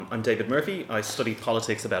I'm David Murphy. I studied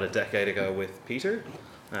politics about a decade ago with Peter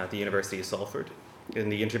at the University of Salford. In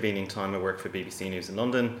the intervening time, I worked for BBC News in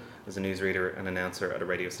London as a newsreader and announcer at a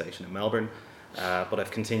radio station in Melbourne. But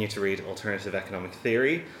I've continued to read alternative economic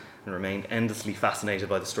theory and remained endlessly fascinated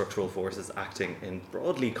by the structural forces acting in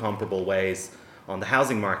broadly comparable ways on the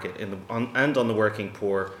housing market and on the working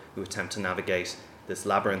poor who attempt to navigate this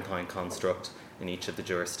labyrinthine construct in each of the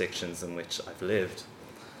jurisdictions in which I've lived.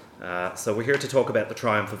 So we're here to talk about the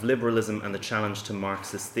triumph of liberalism and the challenge to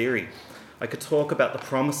Marxist theory. I could talk about the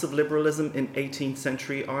promise of liberalism in 18th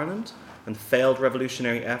century Ireland and the failed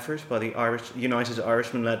revolutionary effort by the United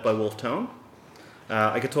Irishmen led by Wolfe Tone.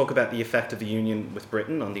 I could talk about the effect of the union with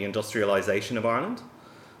Britain on the industrialisation of Ireland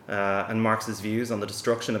and Marx's views on the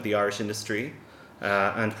destruction of the Irish industry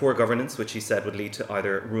and poor governance, which he said would lead to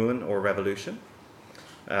either ruin or revolution.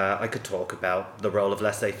 I could talk about the role of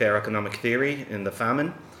laissez-faire economic theory in the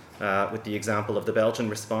famine, with the example of the Belgian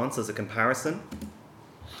response as a comparison,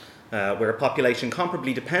 where a population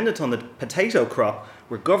comparably dependent on the potato crop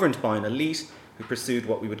were governed by an elite who pursued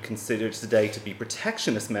what we would consider today to be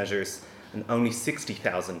protectionist measures, and only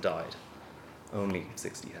 60,000 died. Only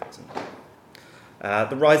 60,000.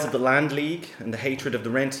 The rise of the Land League and the hatred of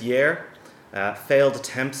the rentier, failed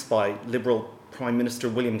attempts by Liberal Prime Minister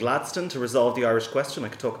William Gladstone to resolve the Irish question. I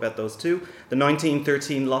could talk about those too. The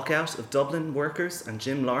 1913 lockout of Dublin workers and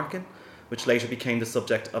Jim Larkin, which later became the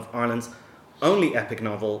subject of Ireland's only epic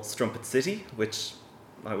novel, Strumpet City, which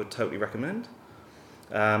I would totally recommend.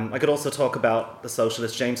 I could also talk about the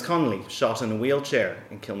socialist James Connolly, shot in a wheelchair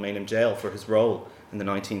in Kilmainham Jail for his role in the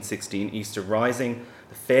 1916 Easter Rising,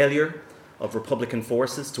 the failure of Republican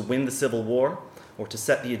forces to win the Civil War or to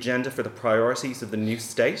set the agenda for the priorities of the new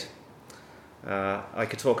state. I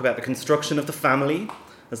could talk about the construction of the family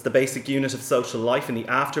as the basic unit of social life in the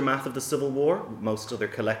aftermath of the Civil War, most other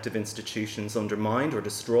collective institutions undermined or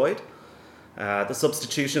destroyed. The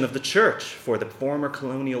substitution of the church for the former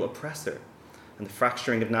colonial oppressor, and the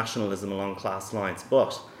fracturing of nationalism along class lines.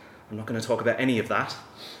 But I'm not going to talk about any of that.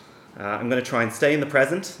 I'm going to try and stay in the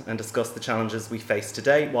present and discuss the challenges we face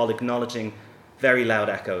today while acknowledging very loud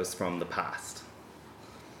echoes from the past.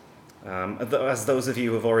 As those of you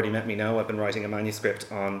who have already met me know, I've been writing a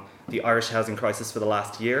manuscript on the Irish housing crisis for the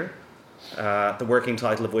last year, the working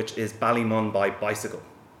title of which is Ballymun by Bicycle.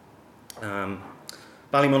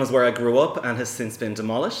 Ballymun is where I grew up and has since been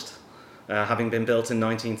demolished, having been built in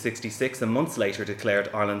 1966 and months later declared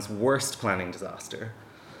Ireland's worst planning disaster.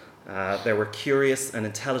 There were curious and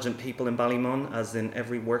intelligent people in Ballymun, as in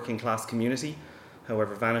every working class community.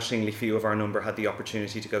 However, vanishingly few of our number had the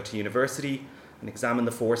opportunity to go to university and examine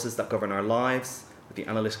the forces that govern our lives with the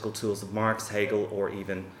analytical tools of Marx, Hegel, or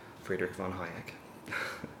even Friedrich von Hayek.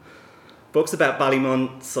 Books about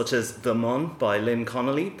Ballymun, such as The Mun by Lynn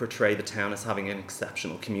Connolly, portray the town as having an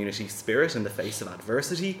exceptional community spirit in the face of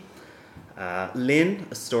adversity. Lynn,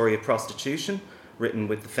 A Story of Prostitution, written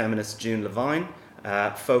with the feminist June Levine,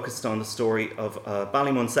 focused on the story of a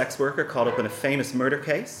Ballymun sex worker caught up in a famous murder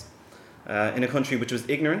case. In a country which was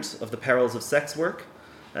ignorant of the perils of sex work,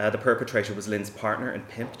 the perpetrator was Lynn's partner and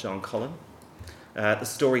pimp, John Cullen. The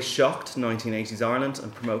story shocked 1980s Ireland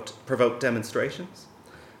and provoked demonstrations.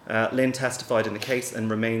 Lynn testified in the case and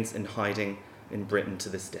remains in hiding in Britain to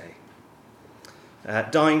this day.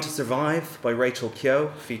 Dying to Survive by Rachel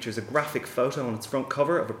Keogh features a graphic photo on its front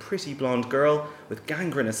cover of a pretty blonde girl with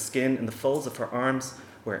gangrenous skin in the folds of her arms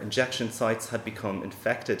where injection sites had become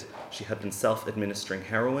infected. She had been self-administering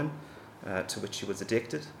heroin, to which she was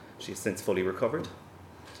addicted. She has since fully recovered.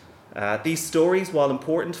 These stories, while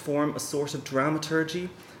important, form a sort of dramaturgy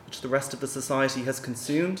which the rest of the society has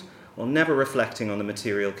consumed, while never reflecting on the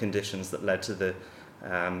material conditions that led to the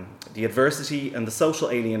adversity and the social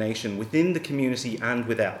alienation within the community and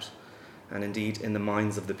without, and indeed in the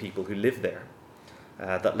minds of the people who live there,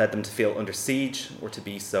 that led them to feel under siege or to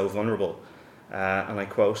be so vulnerable. And I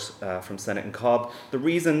quote from Sennett and Cobb, "The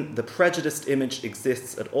reason the prejudiced image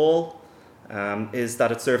exists at all is that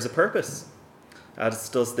it serves a purpose, as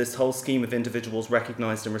does this whole scheme of individuals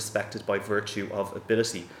recognised and respected by virtue of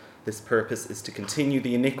ability. This purpose is to continue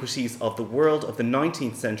the iniquities of the world of the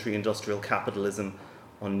 19th century industrial capitalism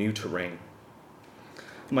on new terrain."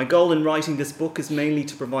 My goal in writing this book is mainly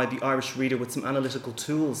to provide the Irish reader with some analytical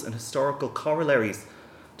tools and historical corollaries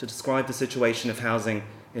to describe the situation of housing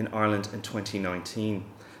in Ireland in 2019.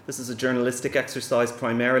 This is a journalistic exercise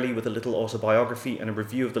primarily with a little autobiography and a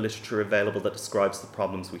review of the literature available that describes the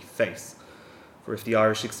problems we face. For if the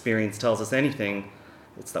Irish experience tells us anything,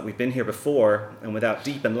 it's that we've been here before, and without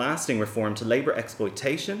deep and lasting reform to labour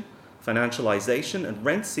exploitation, financialisation and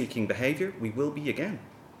rent-seeking behaviour, we will be again.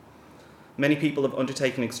 Many people have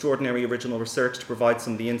undertaken extraordinary original research to provide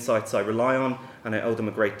some of the insights I rely on, and I owe them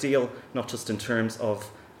a great deal, not just in terms of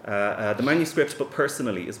the manuscript, but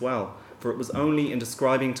personally as well. For it was only in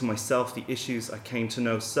describing to myself the issues I came to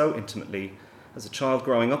know so intimately as a child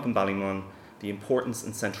growing up in Ballymun, the importance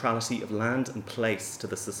and centrality of land and place to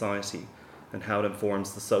the society and how it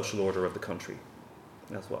informs the social order of the country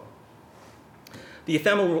as well. The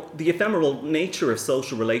ephemeral nature of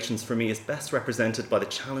social relations for me is best represented by the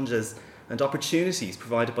challenges and opportunities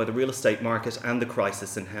provided by the real estate market and the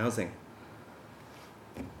crisis in housing.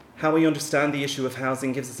 How we understand the issue of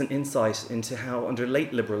housing gives us an insight into how, under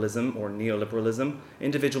late liberalism or neoliberalism,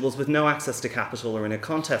 individuals with no access to capital are in a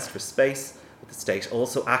contest for space, with the state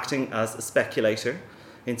also acting as a speculator,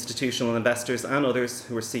 institutional investors and others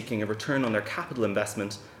who are seeking a return on their capital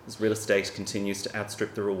investment as real estate continues to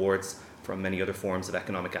outstrip the rewards from many other forms of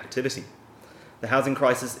economic activity. The housing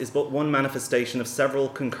crisis is but one manifestation of several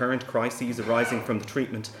concurrent crises arising from the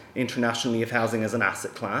treatment internationally of housing as an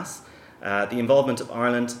asset class, the involvement of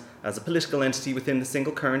Ireland as a political entity within the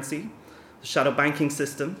single currency, the shadow banking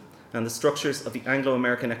system, and the structures of the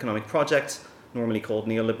Anglo-American economic project, normally called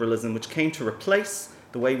neoliberalism, which came to replace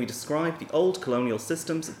the way we describe the old colonial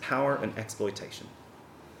systems of power and exploitation.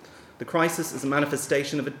 The crisis is a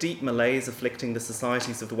manifestation of a deep malaise afflicting the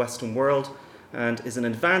societies of the Western world and is an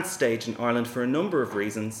advanced stage in Ireland for a number of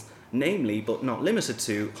reasons, namely, but not limited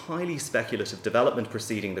to, highly speculative development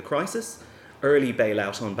preceding the crisis, early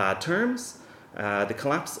bailout on bad terms, the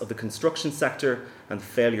collapse of the construction sector, and the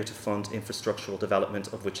failure to fund infrastructural development,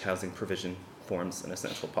 of which housing provision forms an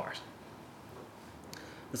essential part.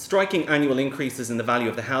 The striking annual increases in the value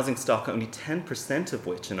of the housing stock, only 10% of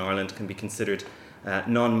which in Ireland can be considered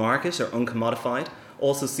non-market or uncommodified,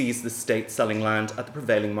 also sees the state selling land at the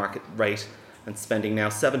prevailing market rate and spending now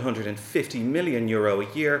 €750 million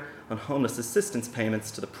a year on homeless assistance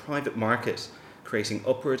payments to the private market, creating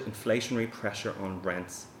upward inflationary pressure on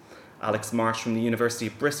rents. Alex Marsh from the University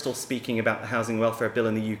of Bristol, speaking about the Housing Welfare Bill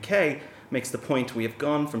in the UK, makes the point we have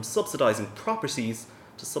gone from subsidising properties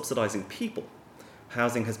to subsidising people.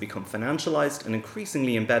 Housing has become financialised and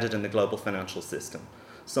increasingly embedded in the global financial system.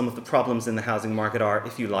 Some of the problems in the housing market are,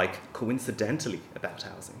 if you like, coincidentally about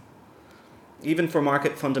housing. Even for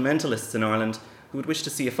market fundamentalists in Ireland, who would wish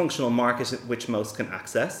to see a functional market which most can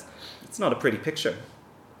access, it's not a pretty picture.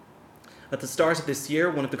 At the start of this year,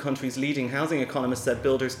 one of the country's leading housing economists said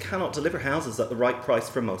builders cannot deliver houses at the right price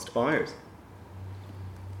for most buyers.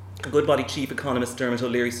 Goodbody chief economist Dermot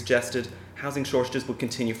O'Leary suggested housing shortages would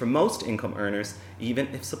continue for most income earners, even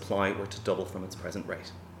if supply were to double from its present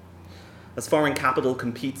rate. As foreign capital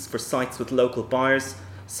competes for sites with local buyers,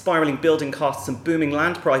 spiralling building costs and booming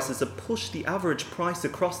land prices have pushed the average price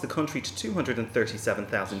across the country to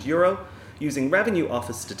 €237,000. Using Revenue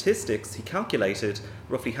Office statistics, he calculated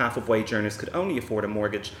roughly half of wage earners could only afford a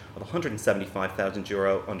mortgage of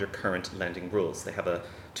 €175,000 under current lending rules. They have a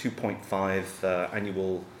 2.5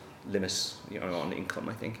 annual limit on income,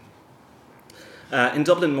 I think. In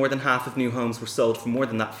Dublin, more than half of new homes were sold for more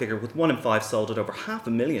than that figure, with 1 in 5 sold at over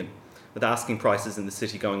 $500,000, with asking prices in the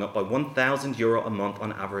city going up by €1,000 a month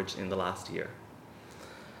on average in the last year.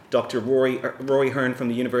 Dr. Rory Hearn from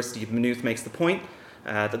the University of Maynooth makes the point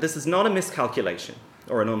that this is not a miscalculation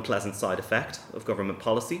or an unpleasant side effect of government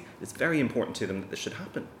policy. It's very important to them that this should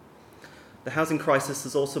happen. The housing crisis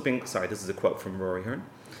has also been, this is a quote from Rory Hearn.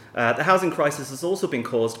 The housing crisis has also been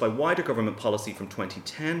caused by wider government policy from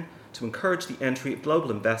 2010 to encourage the entry of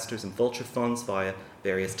global investors and vulture funds via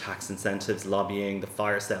various tax incentives, lobbying, the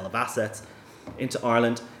fire sale of assets into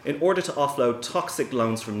Ireland in order to offload toxic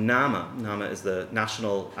loans from NAMA. NAMA is the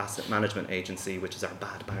National Asset Management Agency, which is our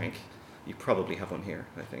bad bank. You probably have one here,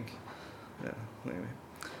 I think. Yeah, anyway.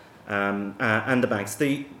 And the banks.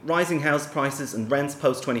 The rising house prices and rents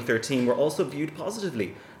post-2013 were also viewed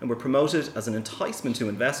positively and were promoted as an enticement to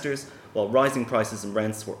investors, while rising prices and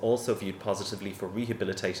rents were also viewed positively for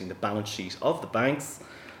rehabilitating the balance sheet of the banks,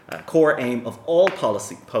 core aim of all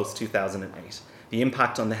policy post-2008. The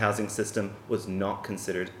impact on the housing system was not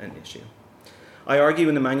considered an issue. I argue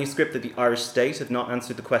in the manuscript that the Irish state have not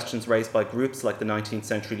answered the questions raised by groups like the 19th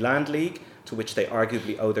Century Land League, to which they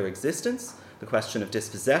arguably owe their existence, the question of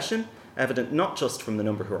dispossession, evident not just from the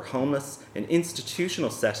number who are homeless in institutional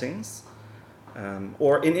settings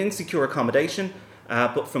or in insecure accommodation,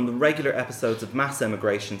 but from the regular episodes of mass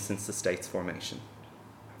emigration since the state's formation.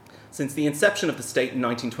 Since the inception of the state in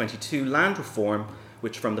 1922, land reform,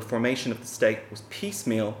 which from the formation of the state was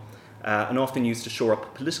piecemeal and often used to shore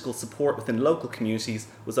up political support within local communities,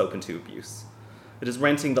 was open to abuse. It is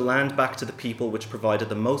renting the land back to the people which provided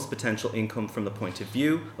the most potential income from the point of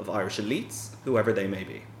view of Irish elites, whoever they may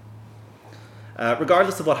be.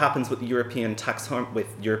 Regardless of what happens with European tax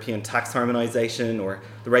harmonisation or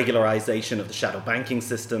the regularisation of the shadow banking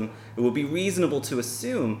system, it would be reasonable to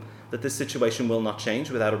assume that this situation will not change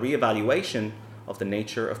without a re-evaluation of the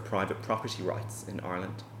nature of private property rights in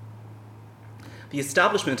Ireland. The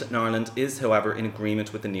establishment in Ireland is, however, in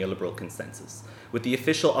agreement with the neoliberal consensus, with the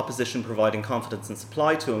official opposition providing confidence and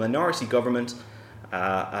supply to a minority government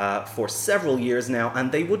for several years now,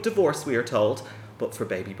 and they would divorce, we are told, but for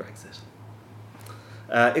baby Brexit.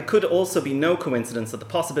 It could also be no coincidence that the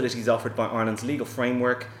possibilities offered by Ireland's legal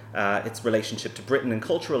framework, its relationship to Britain and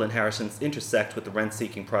cultural inheritance intersect with the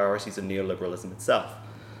rent-seeking priorities of neoliberalism itself.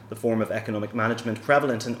 The form of economic management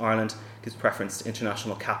prevalent in Ireland gives preference to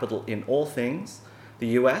international capital in all things. The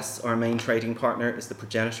US, our main trading partner, is the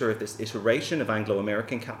progenitor of this iteration of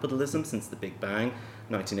Anglo-American capitalism since the Big Bang,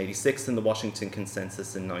 1986, and the Washington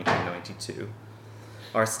Consensus in 1992.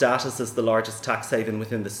 Our status as the largest tax haven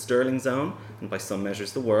within the sterling zone, and by some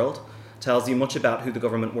measures the world, tells you much about who the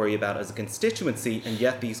government worry about as a constituency, and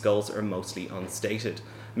yet these goals are mostly unstated.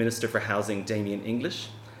 Minister for Housing Damien English,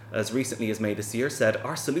 as recently as May this year, said,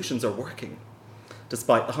 "Our solutions are working,"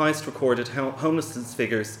 despite the highest recorded homelessness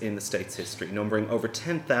figures in the state's history, numbering over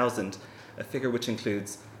 10,000, a figure which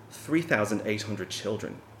includes 3,800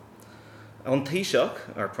 children. On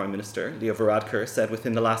Taoiseach, our Prime Minister, Leo Varadkar, said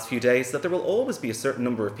within the last few days that there will always be a certain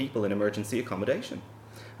number of people in emergency accommodation,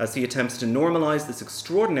 as he attempts to normalise this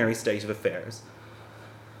extraordinary state of affairs.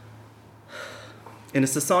 In a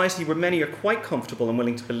society where many are quite comfortable and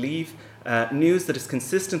willing to believe news that is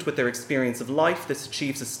consistent with their experience of life, this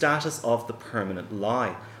achieves a status of the permanent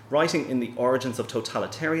lie. Writing in The Origins of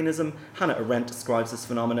Totalitarianism, Hannah Arendt describes this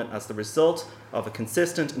phenomenon as the result of a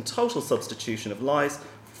consistent and total substitution of lies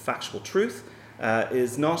for factual truth.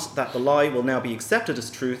 Is not that the lie will now be accepted as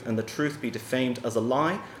truth and the truth be defamed as a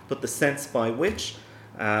lie, but the sense by which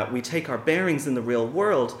we take our bearings in the real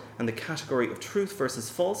world, and the category of truth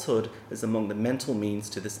versus falsehood is among the mental means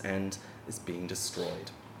to this end is being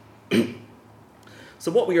destroyed.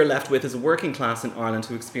 So what we are left with is a working class in Ireland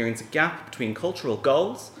who experience a gap between cultural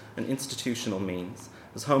goals and institutional means,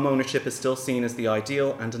 as home ownership is still seen as the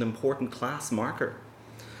ideal and an important class marker.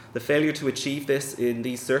 The failure to achieve this in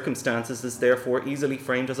these circumstances is therefore easily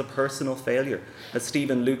framed as a personal failure. As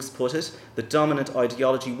Stephen Lukes put it, the dominant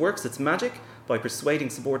ideology works its magic by persuading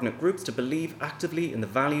subordinate groups to believe actively in the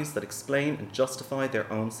values that explain and justify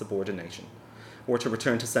their own subordination. Or to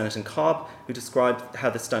return to Senator Cobb, who described how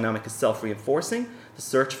this dynamic is self-reinforcing, the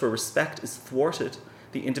search for respect is thwarted.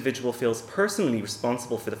 The individual feels personally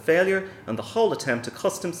responsible for the failure, and the whole attempt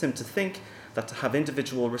accustoms him to think that to have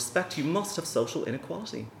individual respect, you must have social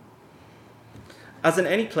inequality. As in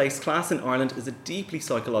any place, class in Ireland is a deeply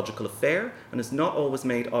psychological affair and is not always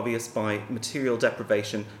made obvious by material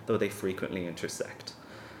deprivation, though they frequently intersect.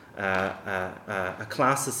 A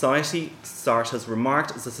class society, Sartre has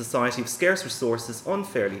remarked, is a society of scarce resources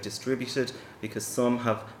unfairly distributed because some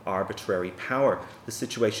have arbitrary power. The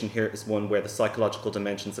situation here is one where the psychological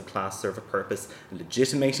dimensions of class serve a purpose in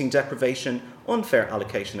legitimating deprivation, unfair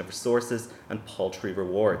allocation of resources, and paltry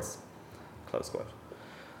rewards. Close quote.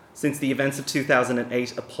 Since the events of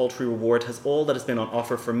 2008, a paltry reward has all that has been on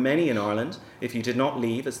offer for many in Ireland if you did not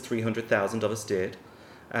leave, as 300,000 of us did.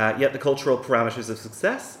 Yet the cultural parameters of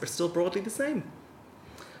success are still broadly the same.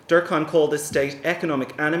 Durkheim called this state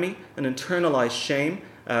economic anomie, an internalised shame,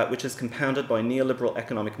 which is compounded by neoliberal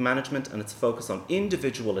economic management and its focus on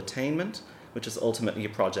individual attainment, which is ultimately a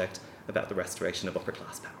project about the restoration of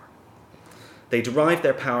upper-class power. They derive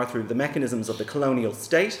their power through the mechanisms of the colonial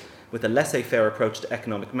state, with a laissez-faire approach to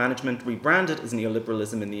economic management rebranded as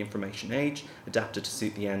neoliberalism in the information age, adapted to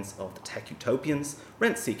suit the ends of the tech utopians,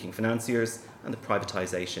 rent-seeking financiers, and the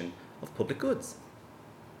privatisation of public goods.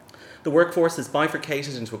 The workforce is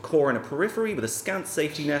bifurcated into a core and a periphery with a scant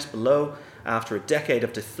safety net below after a decade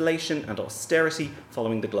of deflation and austerity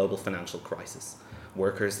following the global financial crisis.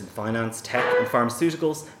 Workers in finance, tech and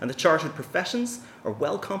pharmaceuticals and the chartered professions are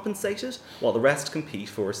well compensated, while the rest compete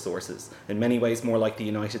for resources, in many ways more like the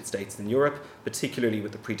United States than Europe, particularly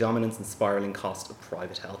with the predominance and spiralling cost of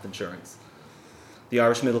private health insurance. The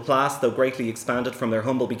Irish middle class, though greatly expanded from their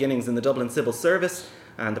humble beginnings in the Dublin civil service,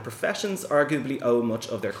 and the professions arguably owe much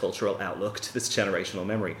of their cultural outlook to this generational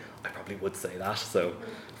memory. I probably would say that, so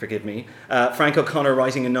forgive me. Frank O'Connor,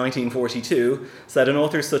 writing in 1942, said an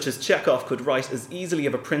author such as Chekhov could write as easily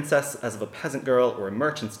of a princess as of a peasant girl or a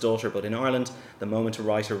merchant's daughter, but in Ireland, the moment a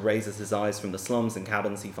writer raises his eyes from the slums and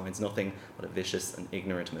cabins, he finds nothing but a vicious and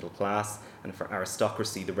ignorant middle class, and for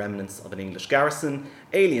aristocracy, the remnants of an English garrison,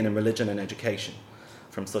 alien in religion and education.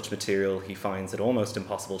 From such material, he finds it almost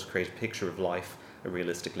impossible to create a picture of life. A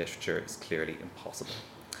realistic literature is clearly impossible.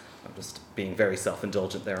 I'm just being very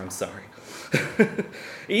self-indulgent there, I'm sorry.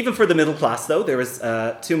 Even for the middle class, though, there is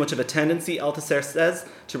too much of a tendency, Althusser says,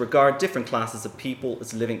 to regard different classes of people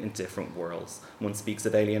as living in different worlds. One speaks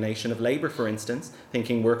of alienation of labour, for instance,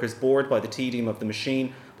 thinking workers bored by the tedium of the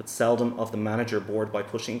machine, but seldom of the manager bored by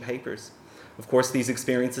pushing papers. Of course, these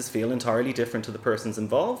experiences feel entirely different to the persons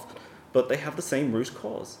involved, but they have the same root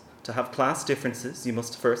cause. To have class differences, you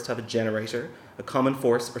must first have a generator, a common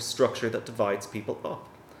force or structure that divides people up.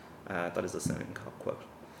 That is a Seneca quote.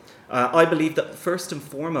 I believe that first and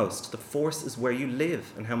foremost, the force is where you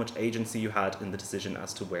live and how much agency you had in the decision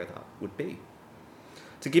as to where that would be.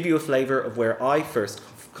 To give you a flavour of where I first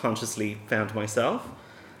consciously found myself,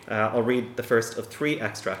 I'll read the first of 3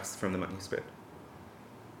 extracts from the manuscript.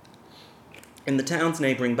 In the towns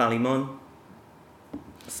neighbouring Ballymun,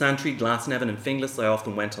 Santry, Glasnevin and Finglas, I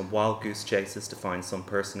often went on wild goose chases to find some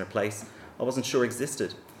person or place I wasn't sure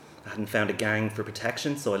existed. I hadn't found a gang for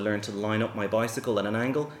protection, so I learned to line up my bicycle at an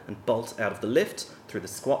angle and bolt out of the lift, through the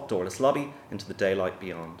squat doorless lobby, into the daylight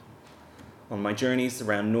beyond. On my journeys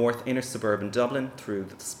around north inner suburban Dublin, through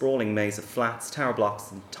the sprawling maze of flats, tower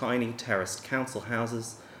blocks and tiny terraced council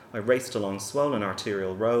houses, I raced along swollen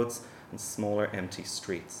arterial roads and smaller empty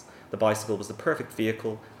streets. The bicycle was the perfect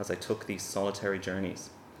vehicle as I took these solitary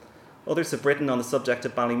journeys. Others have written on the subject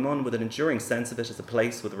of Ballymun with an enduring sense of it as a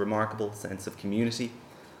place with a remarkable sense of community.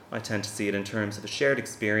 I tend to see it in terms of a shared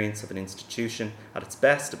experience of an institution. At its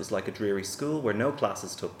best, it was like a dreary school where no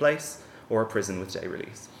classes took place, or a prison with day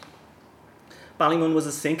release. Ballymun was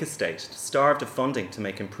a sink estate, starved of funding to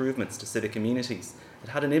make improvements to civic amenities. It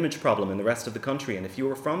had an image problem in the rest of the country, and if you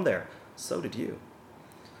were from there, so did you.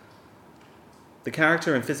 The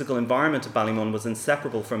character and physical environment of Ballymun was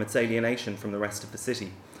inseparable from its alienation from the rest of the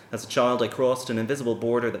city. As a child, I crossed an invisible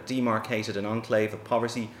border that demarcated an enclave of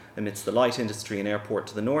poverty amidst the light industry and airport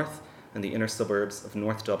to the north and the inner suburbs of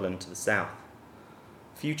North Dublin to the south.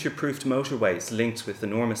 Future-proofed motorways linked with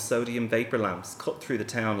enormous sodium vapour lamps cut through the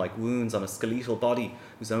town like wounds on a skeletal body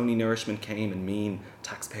whose only nourishment came in mean,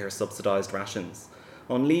 taxpayer-subsidised rations.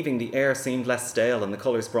 On leaving, the air seemed less stale and the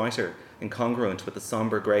colours brighter, incongruent with the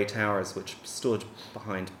sombre grey towers which stood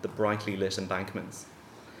behind the brightly lit embankments.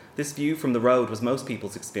 This view from the road was most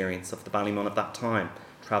people's experience of the Ballymun of that time,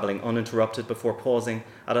 travelling uninterrupted before pausing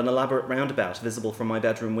at an elaborate roundabout visible from my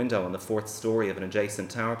bedroom window on the 4th storey of an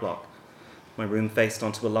adjacent tower block. My room faced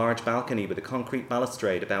onto a large balcony with a concrete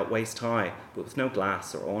balustrade about waist high, but with no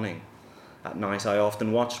glass or awning. At night I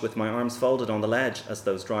often watched with my arms folded on the ledge as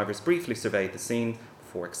those drivers briefly surveyed the scene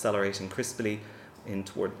before accelerating crisply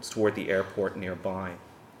toward the airport nearby.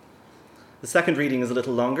 The second reading is a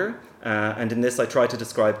little longer, and in this I try to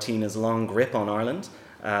describe Tina's long grip on Ireland,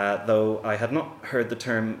 though I had not heard the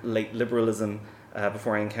term late liberalism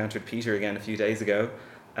before I encountered Peter again a few days ago.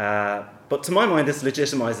 But to my mind this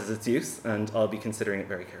legitimises its use, and I'll be considering it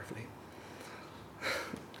very carefully.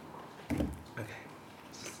 Okay.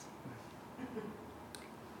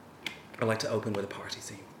 I'd like to open with a party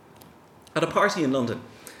scene. At a party in London,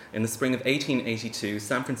 in the spring of 1882,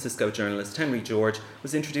 San Francisco journalist Henry George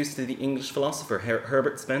was introduced to the English philosopher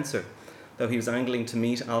Herbert Spencer. Though he was angling to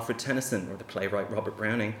meet Alfred Tennyson or the playwright Robert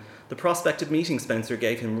Browning, the prospect of meeting Spencer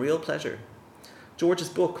gave him real pleasure. George's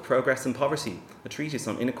book, Progress and Poverty, a treatise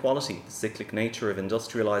on inequality, the cyclic nature of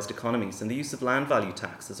industrialised economies, and the use of land value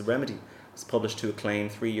tax as a remedy, was published to acclaim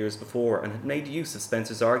 3 years before and had made use of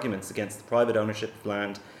Spencer's arguments against the private ownership of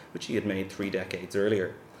land, which he had made 3 decades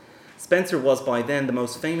earlier. Spencer was by then the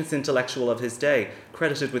most famous intellectual of his day,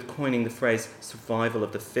 credited with coining the phrase survival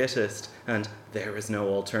of the fittest and there is no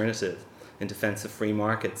alternative in defence of free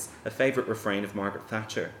markets, a favourite refrain of Margaret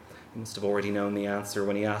Thatcher. He must have already known the answer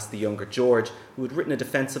when he asked the younger George, who had written a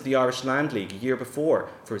defence of the Irish Land League a year before,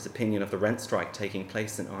 for his opinion of the rent strike taking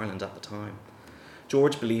place in Ireland at the time.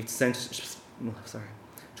 George believed Spencer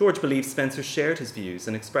shared his views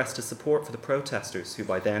and expressed his support for the protesters who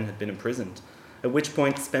by then had been imprisoned, at which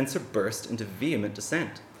point Spencer burst into vehement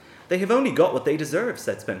dissent. "They have only got what they deserve,"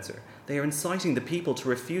 said Spencer. "They are inciting the people to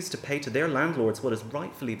refuse to pay to their landlords what is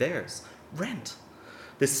rightfully theirs, rent."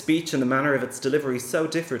 This speech and the manner of its delivery so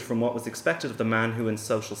differed from what was expected of the man who in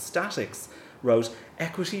Social Statics wrote,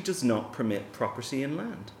 "Equity does not permit property in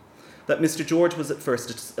land." That Mr. George was at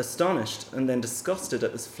first astonished and then disgusted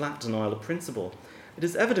at this flat denial of principle. "It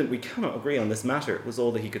is evident we cannot agree on this matter," was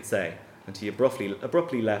all that he could say, and he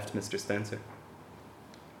abruptly left Mr. Spencer.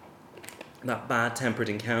 That bad-tempered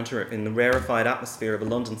encounter in the rarefied atmosphere of a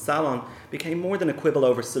London salon became more than a quibble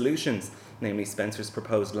over solutions, namely Spencer's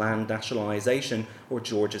proposed land nationalisation or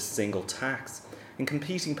George's single tax. In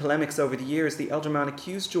competing polemics over the years, the elder man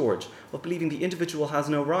accused George of believing the individual has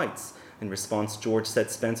no rights, In response, George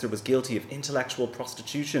said Spencer was guilty of intellectual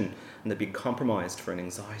prostitution and had been compromised for an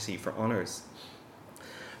anxiety for honours.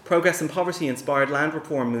 Progress and poverty inspired land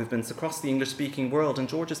reform movements across the English-speaking world, and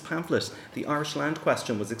George's pamphlet, The Irish Land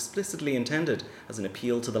Question, was explicitly intended as an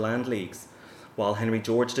appeal to the land leagues. While Henry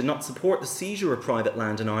George did not support the seizure of private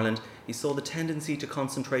land in Ireland, he saw the tendency to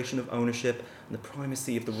concentration of ownership and the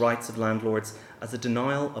primacy of the rights of landlords as a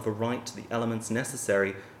denial of a right to the elements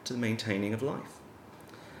necessary to the maintaining of life.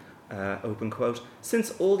 Open quote,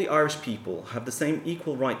 "Since all the Irish people have the same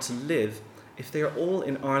equal right to live, if they are all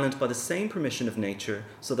in Ireland by the same permission of nature,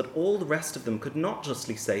 so that all the rest of them could not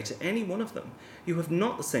justly say to any one of them, 'You have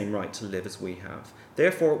not the same right to live as we have.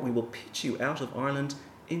 Therefore we will pitch you out of Ireland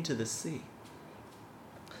into the sea.'"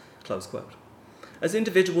 Close quote. As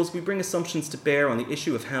individuals, we bring assumptions to bear on the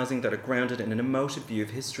issue of housing that are grounded in an emotive view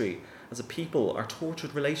of history. As a people, our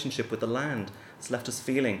tortured relationship with the land has left us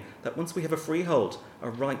feeling that once we have a freehold,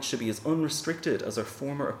 our rights should be as unrestricted as our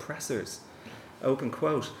former oppressors. Open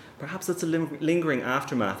quote. Perhaps it's a lingering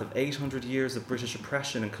aftermath of 800 years of British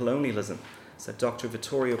oppression and colonialism, said Dr.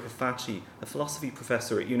 Vittorio Perfacci, a philosophy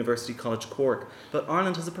professor at University College Cork, but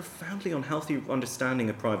Ireland has a profoundly unhealthy understanding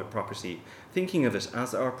of private property, thinking of it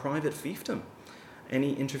as our private fiefdom.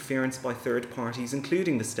 Any interference by third parties,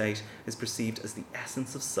 including the state, is perceived as the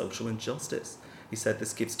essence of social injustice. He said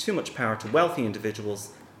this gives too much power to wealthy individuals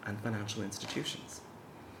and financial institutions.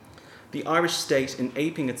 The Irish state, in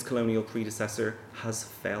aping its colonial predecessor, has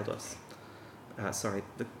failed us.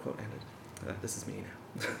 The quote ended. This is me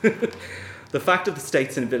now. The fact of the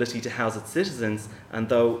state's inability to house its citizens, and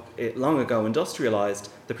though it long ago industrialised,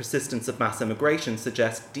 the persistence of mass emigration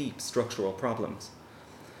suggests deep structural problems.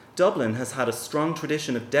 Dublin has had a strong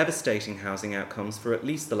tradition of devastating housing outcomes for at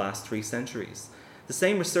least the last 3 centuries. The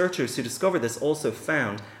same researchers who discovered this also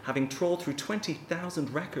found, having trawled through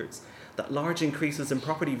 20,000 records, that large increases in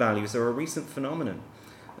property values are a recent phenomenon,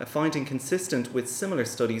 a finding consistent with similar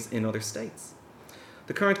studies in other states.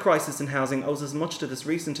 The current crisis in housing owes as much to this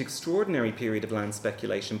recent extraordinary period of land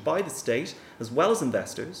speculation by the state, as well as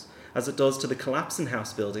investors, as it does to the collapse in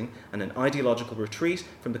house building and an ideological retreat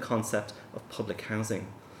from the concept of public housing.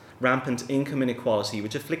 Rampant income inequality,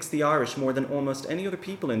 which afflicts the Irish more than almost any other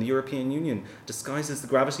people in the European Union, disguises the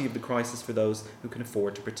gravity of the crisis for those who can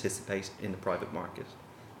afford to participate in the private market.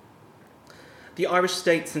 The Irish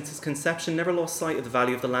state, since its conception, never lost sight of the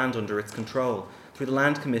value of the land under its control. Through the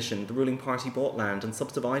Land Commission, the ruling party bought land and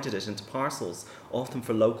subdivided it into parcels, often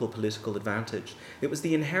for local political advantage. It was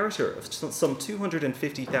the inheritor of some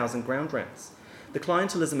 250,000 ground rents. The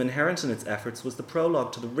clientelism inherent in its efforts was the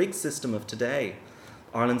prologue to the rigged system of today.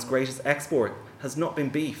 Ireland's greatest export has not been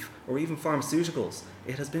beef or even pharmaceuticals,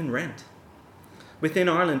 it has been rent. Within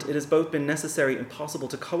Ireland, it has both been necessary and possible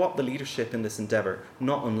to co-opt the leadership in this endeavour,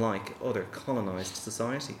 not unlike other colonised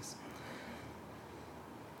societies.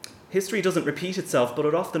 History doesn't repeat itself, but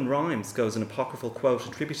it often rhymes, goes an apocryphal quote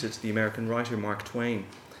attributed to the American writer Mark Twain.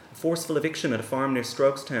 A forceful eviction at a farm near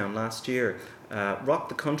Strokestown last year rocked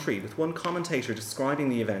the country, with one commentator describing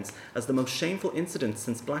the events as the most shameful incident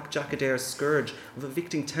since Black Jack Adair's scourge of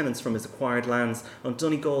evicting tenants from his acquired lands on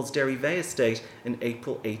Donegal's Derry Bay estate in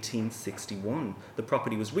April 1861. The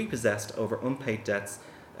property was repossessed over unpaid debts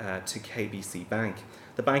to KBC Bank.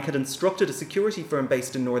 The bank had instructed a security firm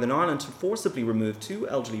based in Northern Ireland to forcibly remove 2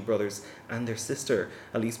 elderly brothers and their sister.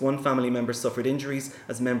 At least one family member suffered injuries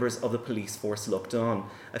as members of the police force looked on.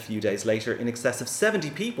 A few days later, in excess of 70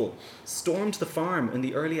 people stormed the farm in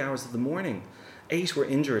the early hours of the morning. 8 were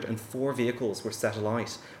injured and 4 vehicles were set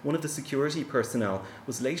alight. One of the security personnel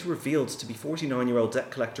was later revealed to be 49-year-old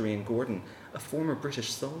debt collector Ian Gordon, a former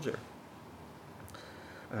British soldier.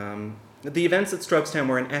 The events at Strokestown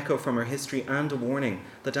were an echo from our history and a warning.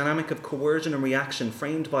 The dynamic of coercion and reaction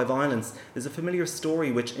framed by violence is a familiar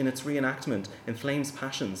story which, in its reenactment, inflames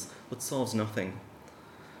passions but solves nothing.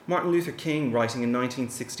 Martin Luther King, writing in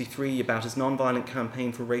 1963 about his nonviolent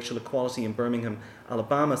campaign for racial equality in Birmingham,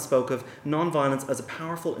 Alabama, spoke of nonviolence as a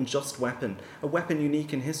powerful and just weapon, a weapon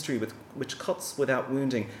unique in history which cuts without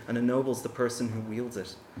wounding and ennobles the person who wields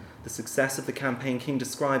it. The success of the campaign King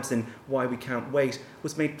describes in Why We Can't Wait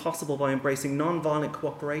was made possible by embracing non-violent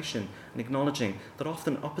cooperation and acknowledging that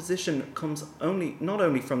often opposition comes not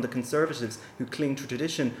only from the conservatives who cling to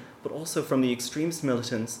tradition, but also from the extremist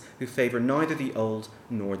militants who favour neither the old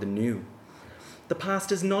nor the new. The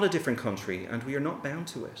past is not a different country, and we are not bound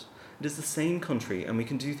to it. It is the same country, and we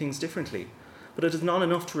can do things differently. But it is not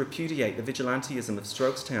enough to repudiate the vigilantism of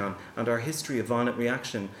Strokestown and our history of violent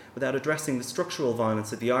reaction without addressing the structural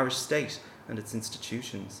violence of the Irish state and its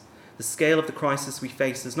institutions. The scale of the crisis we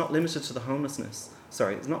face is not limited to the homeless,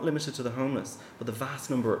 but the vast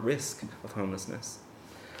number at risk of homelessness.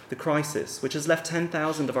 The crisis, which has left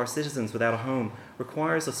 10,000 of our citizens without a home,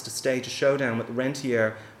 requires us to stage a showdown with the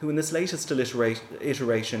rentier who in this latest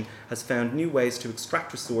iteration has found new ways to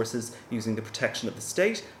extract resources using the protection of the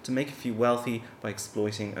state to make a few wealthy by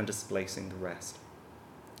exploiting and displacing the rest.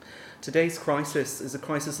 Today's crisis is a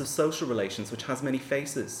crisis of social relations which has many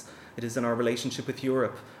faces. It is in our relationship with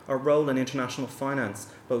Europe, our role in international finance,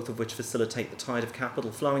 both of which facilitate the tide of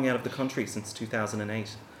capital flowing out of the country since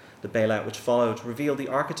 2008. The bailout which followed revealed the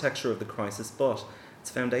architecture of the crisis, but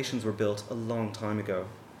its foundations were built a long time ago.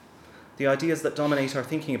 The ideas that dominate our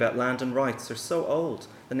thinking about land and rights are so old,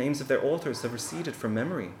 the names of their authors have receded from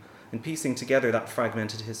memory. In piecing together that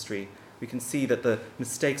fragmented history, we can see that the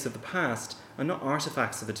mistakes of the past are not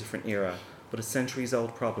artifacts of a different era, but a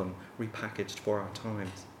centuries-old problem repackaged for our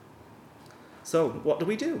times. So, what do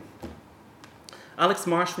we do? Alex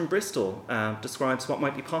Marsh from Bristol describes what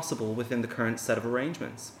might be possible within the current set of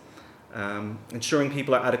arrangements. Ensuring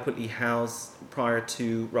people are adequately housed prior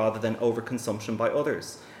to rather than overconsumption by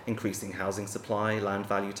others, increasing housing supply, land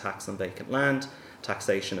value tax on vacant land,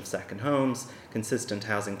 taxation of second homes, consistent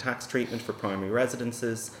housing tax treatment for primary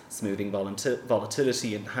residences, smoothing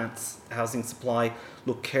volatility, enhance housing supply,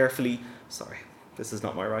 looking carefully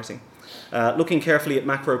at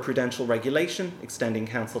macro-prudential regulation, extending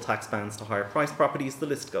council tax bans to higher price properties, the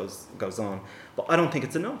list goes on. But I don't think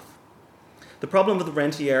it's enough. The problem of the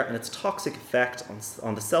rentier and its toxic effect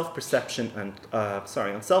on self-perception and class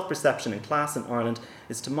in Ireland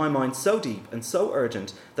is, to my mind, so deep and so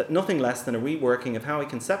urgent that nothing less than a reworking of how we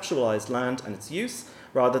conceptualise land and its use,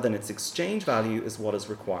 rather than its exchange value, is what is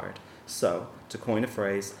required. So, to coin a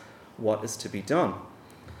phrase, what is to be done?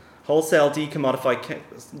 Wholesale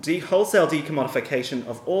decommodification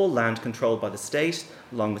of all land controlled by the state,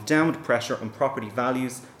 along with downward pressure on property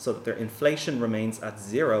values so that their inflation remains at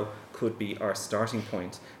zero, could be our starting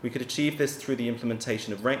point. We could achieve this through the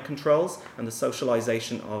implementation of rent controls and the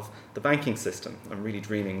socialisation of the banking system. I'm really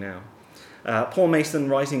dreaming now. Paul Mason,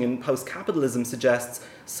 writing in Post-Capitalism, suggests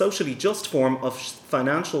socially just form of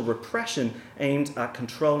financial repression aimed at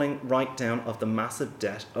controlling write-down of the massive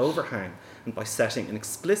debt overhang, and by setting an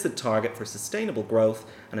explicit target for sustainable growth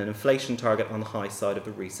and an inflation target on the high side of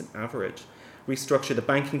the recent average. Restructure the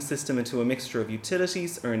banking system into a mixture of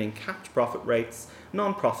utilities earning capped profit rates,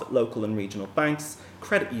 non-profit local and regional banks,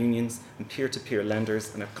 credit unions and peer-to-peer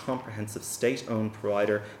lenders, and a comprehensive state-owned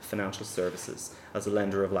provider of financial services as a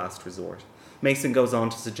lender of last resort. Mason goes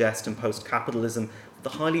on to suggest in Post-Capitalism that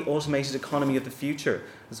the highly automated economy of the future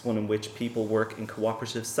is one in which people work in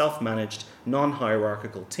cooperative, self-managed,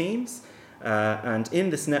 non-hierarchical teams. And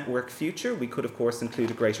in this network future, we could, of course,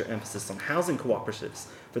 include a greater emphasis on housing cooperatives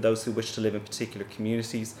for those who wish to live in particular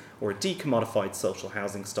communities, or a decommodified social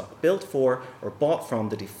housing stock built for or bought from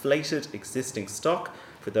the deflated existing stock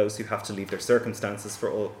for those who have to leave their circumstances for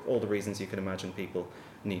all the reasons you can imagine people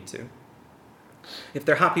need to. If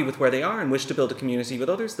they're happy with where they are and wish to build a community with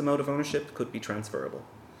others, the mode of ownership could be transferable.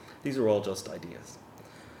 These are all just ideas,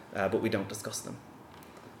 but we don't discuss them.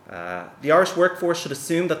 The Irish workforce should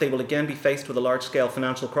assume that they will again be faced with a large-scale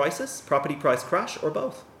financial crisis, property price crash, or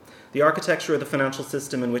both. The architecture of the financial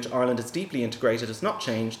system in which Ireland is deeply integrated has not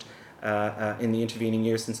changed in the intervening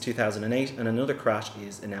years since 2008, and another crash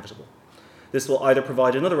is inevitable. This will either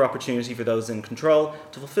provide another opportunity for those in control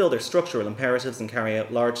to fulfil their structural imperatives and carry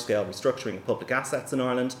out large-scale restructuring of public assets in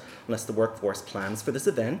Ireland, unless the workforce plans for this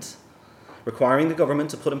event, requiring the government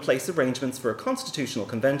to put in place arrangements for a constitutional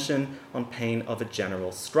convention on pain of a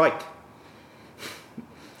general strike.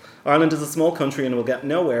 Ireland is a small country and will get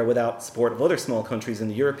nowhere without support of other small countries in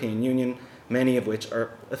the European Union, many of which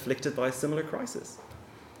are afflicted by a similar crisis.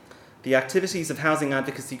 The activities of housing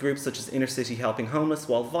advocacy groups such as Inner City Helping Homeless,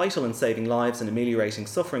 while vital in saving lives and ameliorating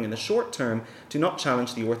suffering in the short term, do not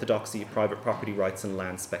challenge the orthodoxy of private property rights and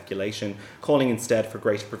land speculation, calling instead for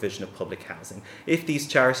greater provision of public housing. If these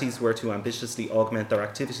charities were to ambitiously augment their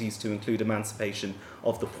activities to include emancipation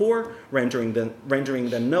of the poor, rendering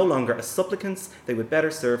them no longer as supplicants, they would better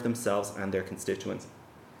serve themselves and their constituents.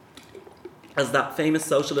 As that famous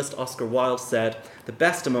socialist Oscar Wilde said, the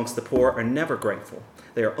best amongst the poor are never grateful.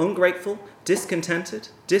 They are ungrateful, discontented,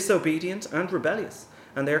 disobedient, and rebellious,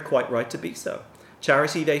 and they are quite right to be so.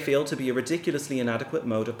 Charity they feel to be a ridiculously inadequate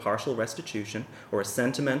mode of partial restitution, or a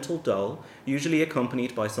sentimental dole, usually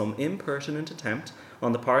accompanied by some impertinent attempt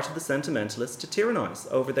on the part of the sentimentalist to tyrannize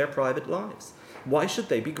over their private lives. Why should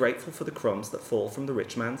they be grateful for the crumbs that fall from the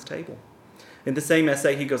rich man's table? In the same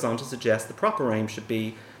essay, he goes on to suggest the proper aim should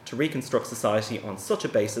be to reconstruct society on such a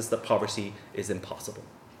basis that poverty is impossible.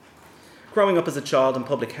 Growing up as a child in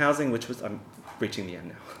public housing, which was, I'm reaching the end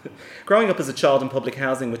now. Growing up as a child in public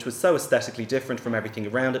housing, which was so aesthetically different from everything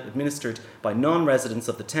around it, administered by non-residents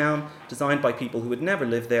of the town, designed by people who would never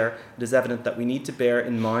live there, it is evident that we need to bear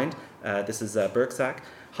in mind, this is Bergsack,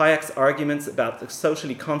 Hayek's arguments about the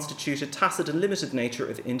socially constituted, tacit and limited nature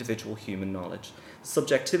of individual human knowledge. The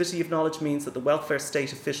subjectivity of knowledge means that the welfare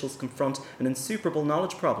state officials confront an insuperable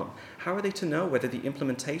knowledge problem. How are they to know whether the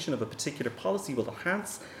implementation of a particular policy will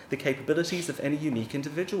enhance the capabilities of any unique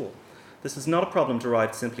individual? This is not a problem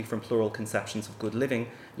derived simply from plural conceptions of good living.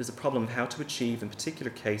 It is a problem of how to achieve, in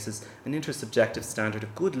particular cases, an intersubjective standard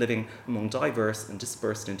of good living among diverse and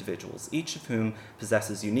dispersed individuals, each of whom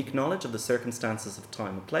possesses unique knowledge of the circumstances of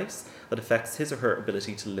time and place that affects his or her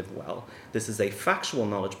ability to live well. This is a factual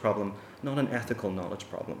knowledge problem, not an ethical knowledge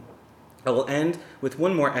problem. I will end with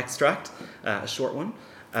one more extract, a short one,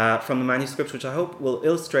 from the manuscript, which I hope will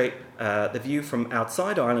illustrate the view from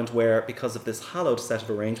outside Ireland, where, because of this hallowed set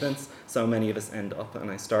of arrangements, so many of us end up,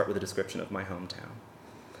 and I start with a description of my hometown.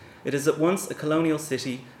 It is at once a colonial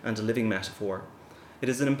city and a living metaphor. It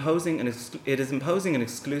is imposing and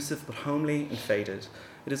exclusive, but homely and faded.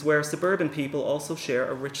 It is where suburban people also share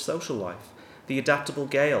a rich social life. The adaptable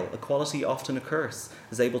Gael, a quality often a curse,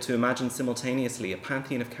 is able to imagine simultaneously a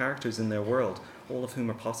pantheon of characters in their world, all of whom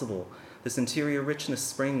are possible. This interior richness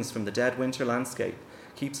springs from the dead winter landscape,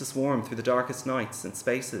 keeps us warm through the darkest nights and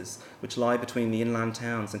spaces which lie between the inland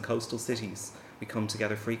towns and coastal cities. We come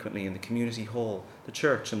together frequently in the community hall, the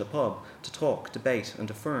church and the pub to talk, debate and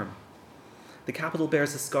affirm. The capital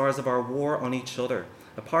bears the scars of our war on each other,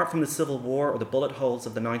 apart from the Civil War or the bullet holes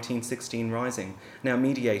of the 1916 Rising, now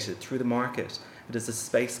mediated through the market. It is a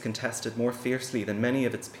space contested more fiercely than many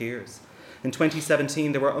of its peers. In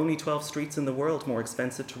 2017, there were only 12 streets in the world more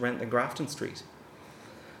expensive to rent than Grafton Street.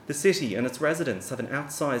 The city and its residents have an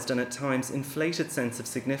outsized and at times inflated sense of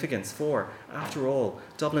significance for, after all,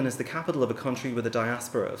 Dublin is the capital of a country with a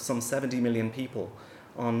diaspora of some 70 million people.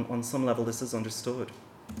 On some level, this is understood.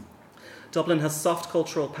 Dublin has soft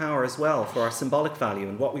cultural power as well for our symbolic value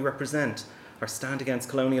and what we represent, our stand against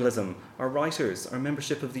colonialism, our writers, our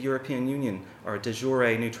membership of the European Union, our de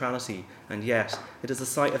jure neutrality, and yet it is a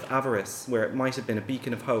site of avarice where it might have been a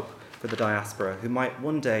beacon of hope for the diaspora who might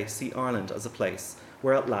one day see Ireland as a place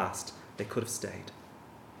where at last they could have stayed.